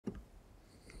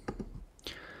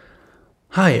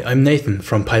Hi, I'm Nathan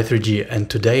from Py3G, and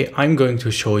today I'm going to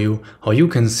show you how you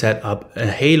can set up a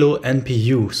HAILO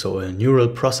NPU, so a neural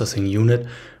processing unit,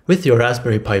 with your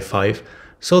Raspberry Pi 5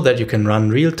 so that you can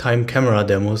run real-time camera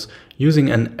demos using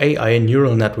an AI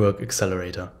neural network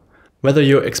accelerator. Whether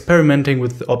you're experimenting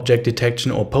with object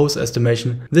detection or pose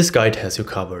estimation, this guide has you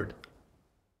covered.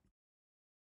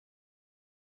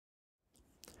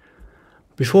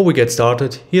 Before we get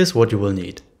started, here's what you will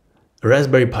need: a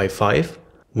Raspberry Pi 5,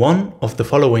 one of the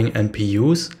following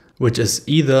NPUs, which is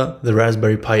either the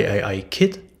Raspberry Pi AI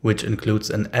kit, which includes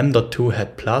an M.2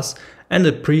 Head Plus and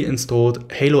a pre-installed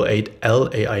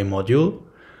HAILO-8L AI module,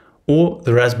 or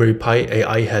the Raspberry Pi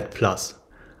AI Head Plus.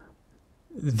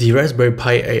 The Raspberry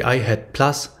Pi AI Head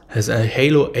Plus has a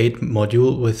HAILO-8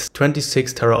 module with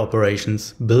 26 tera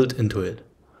operations built into it.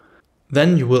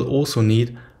 Then you will also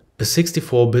need a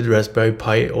 64-bit Raspberry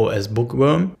Pi OS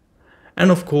bookworm, and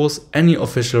of course any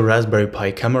official Raspberry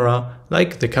Pi camera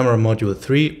like the Camera Module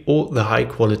 3 or the high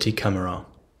quality camera.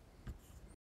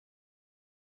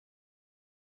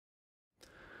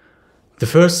 The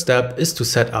first step is to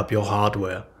set up your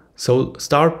hardware, so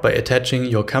start by attaching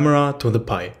your camera to the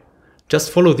Pi.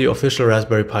 Just follow the official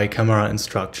Raspberry Pi camera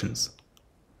instructions.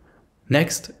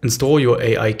 Next, install your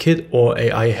AI kit or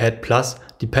AI Head Plus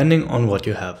depending on what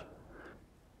you have.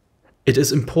 It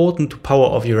is important to power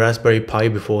off your Raspberry Pi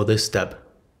before this step.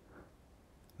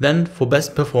 Then, for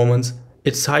best performance,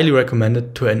 it's highly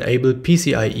recommended to enable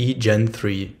PCIe Gen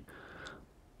 3.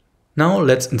 Now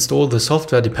let's install the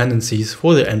software dependencies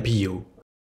for the NPU.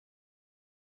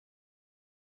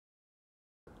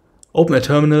 Open a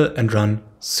terminal and run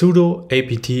sudo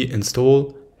apt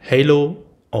install hailo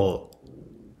all.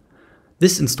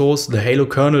 This installs the HAILO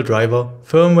kernel driver,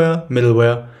 firmware,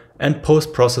 middleware, and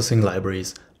post-processing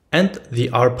libraries, and the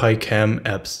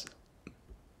rpicam-apps.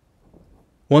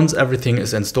 Once everything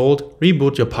is installed,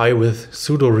 reboot your Pi with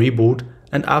sudo reboot,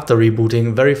 and after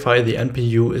rebooting, verify the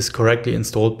NPU is correctly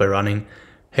installed by running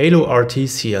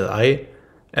hailo-rtcli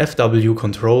fw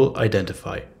control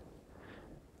identify.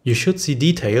 You should see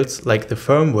details like the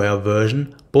firmware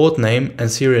version, board name and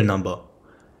serial number.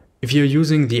 If you're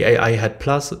using the AI Head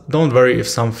Plus, don't worry if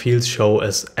some fields show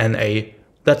as NA,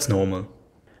 that's normal.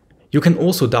 You can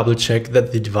also double check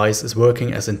that the device is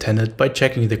working as intended by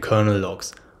checking the kernel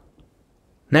logs.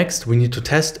 Next, we need to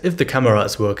test if the camera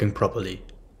is working properly.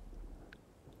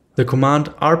 The command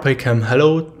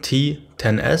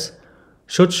rpicam-hello-t10s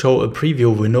should show a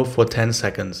preview window for 10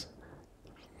 seconds.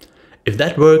 If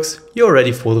that works, you're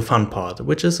ready for the fun part,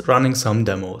 which is running some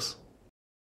demos.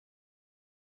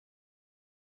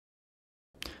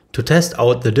 To test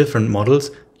out the different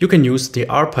models, you can use the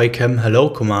rpicam-hello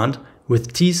command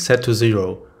with t set to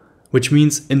 0, which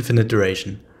means infinite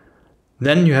duration.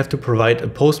 Then you have to provide a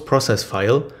post-process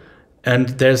file, and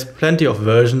there's plenty of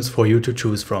versions for you to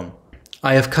choose from.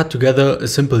 I have cut together a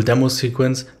simple demo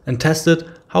sequence and tested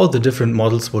how the different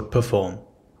models would perform.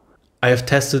 I have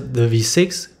tested the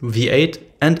V6, V8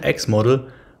 and X model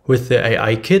with the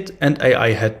AI kit and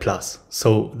AI Head Plus,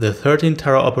 so the 13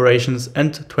 tera operations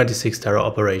and 26 tera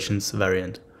operations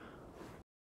variant.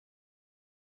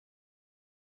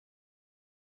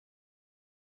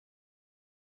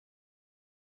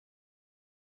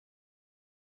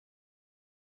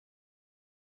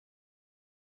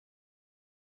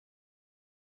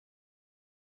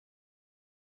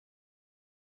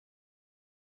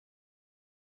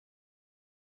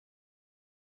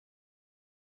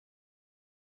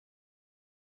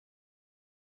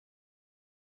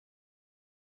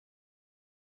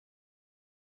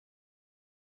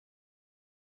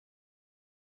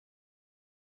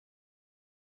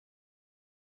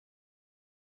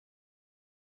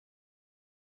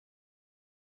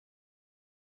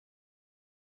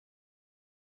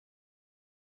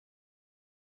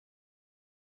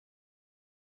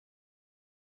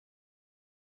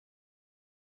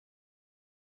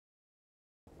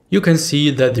 You can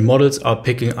see that the models are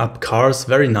picking up cars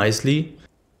very nicely,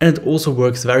 and it also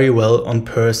works very well on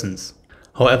persons.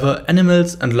 However,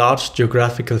 animals and large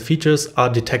geographical features are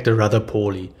detected rather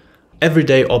poorly.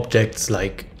 Everyday objects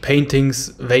like paintings,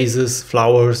 vases,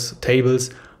 flowers, tables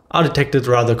are detected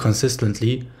rather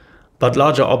consistently, but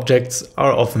larger objects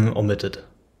are often omitted.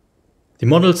 The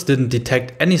models didn't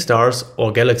detect any stars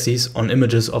or galaxies on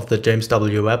images of the James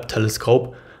W. Webb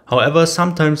telescope. However,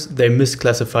 sometimes they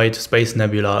misclassified space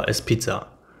nebula as pizza.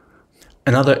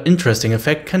 Another interesting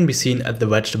effect can be seen at the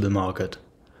vegetable market.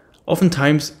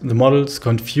 Oftentimes, the models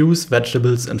confuse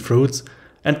vegetables and fruits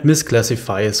and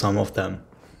misclassify some of them.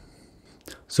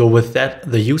 So with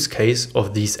that, the use case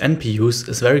of these NPUs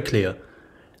is very clear.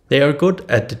 They are good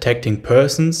at detecting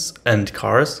persons and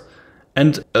cars,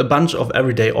 and a bunch of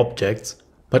everyday objects.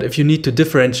 But if you need to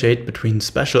differentiate between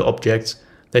special objects,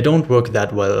 they don't work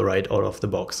that well right out of the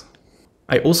box.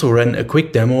 I also ran a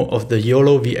quick demo of the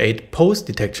YOLO V8 pose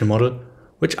detection model,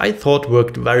 which I thought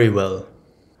worked very well.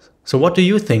 So what do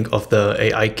you think of the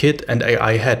AI kit and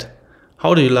AI head?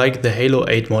 How do you like the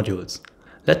HAILO-8 modules?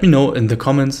 Let me know in the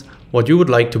comments what you would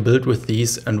like to build with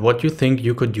these and what you think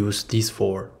you could use these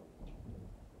for.